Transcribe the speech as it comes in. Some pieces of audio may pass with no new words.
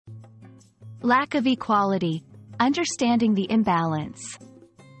Lack of equality. Understanding the imbalance.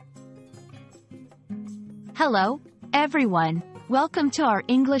 Hello, everyone. Welcome to our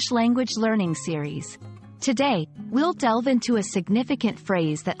English language learning series. Today, we'll delve into a significant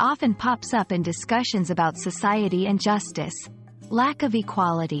phrase that often pops up in discussions about society and justice: lack of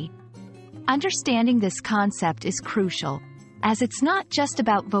equality. Understanding this concept is crucial, as it's not just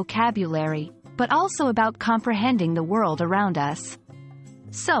about vocabulary, but also about comprehending the world around us.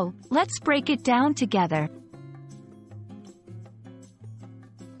 So, let's break it down together.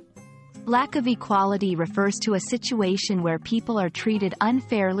 Lack of equality refers to a situation where people are treated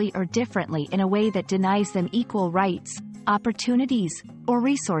unfairly or differently in a way that denies them equal rights, opportunities, or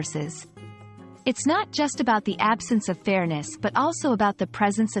resources. It's not just about the absence of fairness but also about the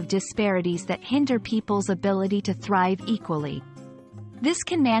presence of disparities that hinder people's ability to thrive equally. This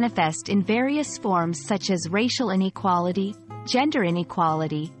can manifest in various forms such as racial inequality, gender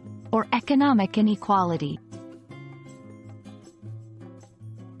inequality, or economic inequality.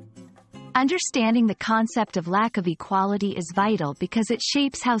 Understanding the concept of lack of equality is vital because it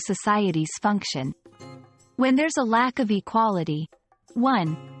shapes how societies function. When there's a lack of equality,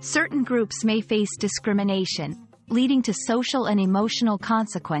 1. Certain groups may face discrimination, leading to social and emotional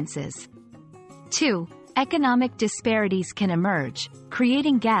consequences. 2. Economic disparities can emerge,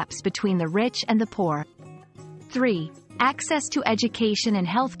 creating gaps between the rich and the poor. 3. Access to education and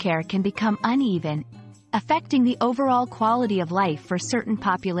healthcare can become uneven, affecting the overall quality of life for certain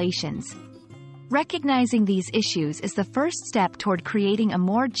populations. Recognizing these issues is the first step toward creating a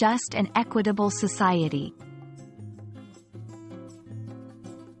more just and equitable society.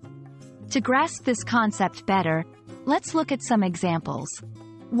 To grasp this concept better, let's look at some examples.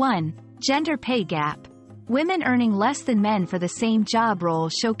 1. Gender pay gap. Women earning less than men for the same job role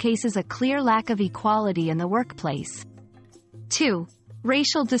showcases a clear lack of equality in the workplace. 2.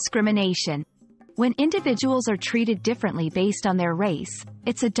 Racial discrimination. When individuals are treated differently based on their race,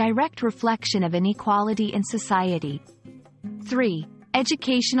 it's a direct reflection of inequality in society. 3.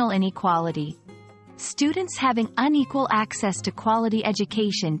 Educational inequality. Students having unequal access to quality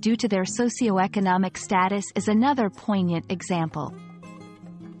education due to their socioeconomic status is another poignant example.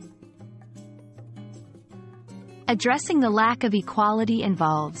 Addressing the lack of equality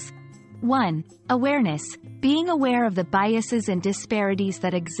involves 1. Awareness, being aware of the biases and disparities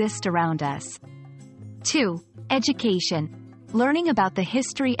that exist around us. 2. Education, learning about the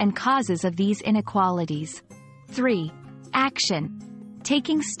history and causes of these inequalities. 3. Action,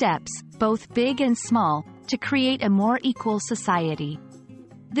 taking steps, both big and small, to create a more equal society.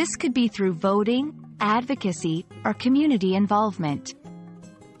 This could be through voting, advocacy, or community involvement.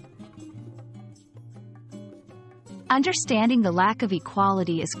 Understanding the lack of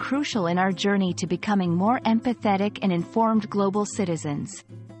equality is crucial in our journey to becoming more empathetic and informed global citizens.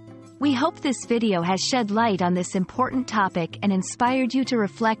 We hope this video has shed light on this important topic and inspired you to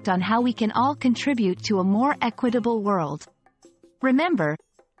reflect on how we can all contribute to a more equitable world. Remember,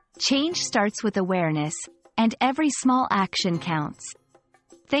 change starts with awareness, and every small action counts.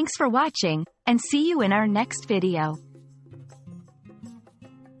 Thanks for watching, and see you in our next video.